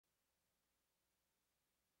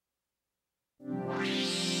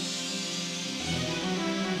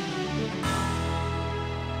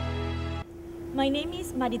My name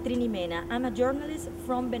is Triny Mena. I'm a journalist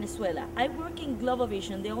from Venezuela. I work in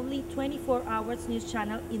Globovision, the only 24-hour news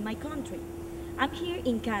channel in my country. I'm here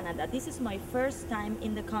in Canada. This is my first time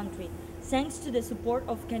in the country, thanks to the support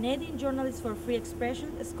of Canadian Journalists for Free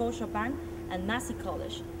Expression, Scotiabank, and Massey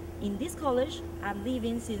College. In this college, I'm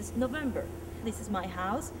living since November. This is my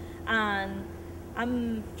house, and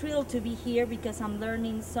I'm thrilled to be here because I'm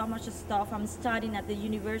learning so much stuff. I'm studying at the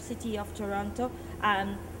University of Toronto,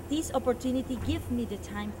 and this opportunity gives me the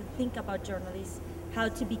time to think about journalism, how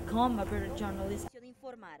to become a better journalist.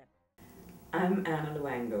 I'm Anna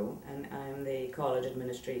Luango, and I'm the college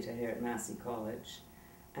administrator here at Massey College.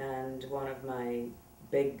 And one of my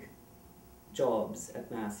big jobs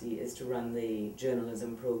at Massey is to run the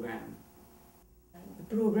journalism program.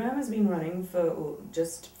 The program has been running for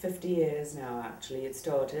just 50 years now, actually. They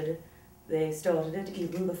started it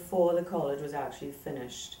even before the college was actually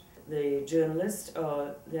finished. The journalists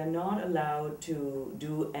they're not allowed to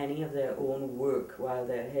do any of their own work while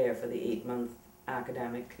they're here for the 8-month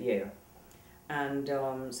academic year. And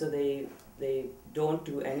so they don't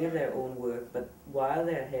do any of their own work, but while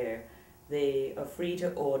they're here, they are free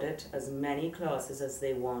to audit as many classes as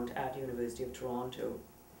they want at University of Toronto.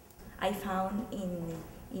 I found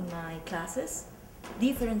in my classes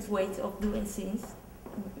different ways of doing things.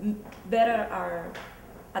 Better are,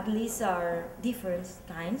 at least are different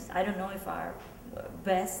kinds. I don't know if are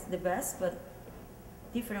the best, but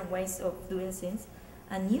different ways of doing things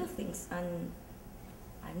and new things. And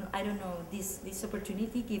I don't know, this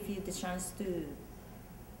opportunity gives you the chance to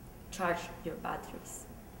charge your batteries.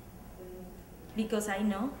 Because I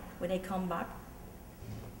know when I come back,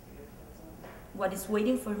 what is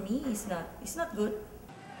waiting for me is not good.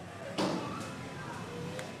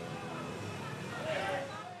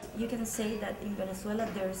 You can say that in Venezuela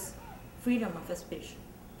there's freedom of speech.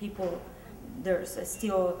 There's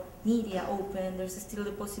still media open, there's still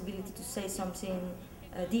the possibility to say something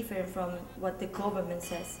different from what the government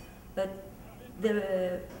says. But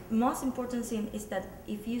the most important thing is that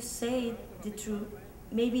if you say the truth,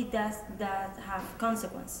 maybe that have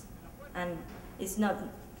consequence, and it's not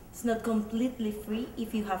completely free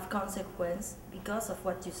if you have consequence because of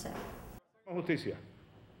what you said. Justicia.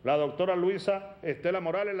 La doctora Luisa Estela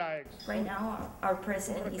Morales, la ex. Right now, our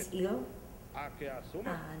president is ill,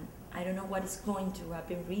 and I don't know what is going to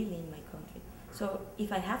happen really in my country. So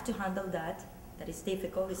if I have to handle that is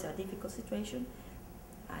difficult, it's a difficult situation,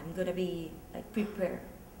 I'm gonna be prepared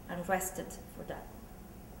and rested for that.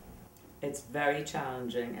 It's very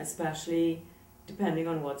challenging, especially depending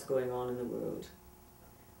on what's going on in the world.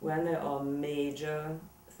 When there are major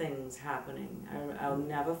things happening, I'll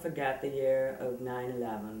never forget the year of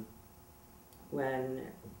 9/11, when,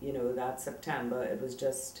 that September, it was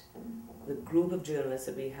just the group of journalists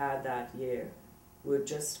that we had that year were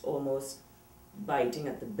just almost biting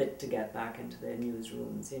at the bit to get back into their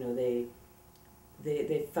newsrooms.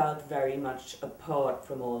 They felt very much apart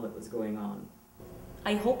from all that was going on.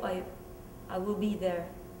 I hope I will be there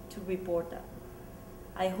to report that.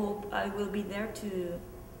 I hope I will be there to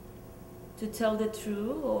tell the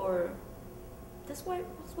truth, or that's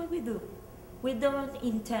what we do. We don't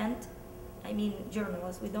intend,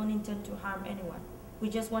 journalists, we don't intend to harm anyone. We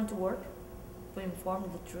just want to work to inform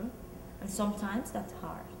the truth, and sometimes that's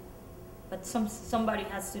hard. But somebody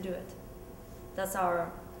has to do it.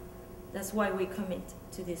 That's why we commit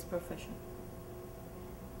to this profession.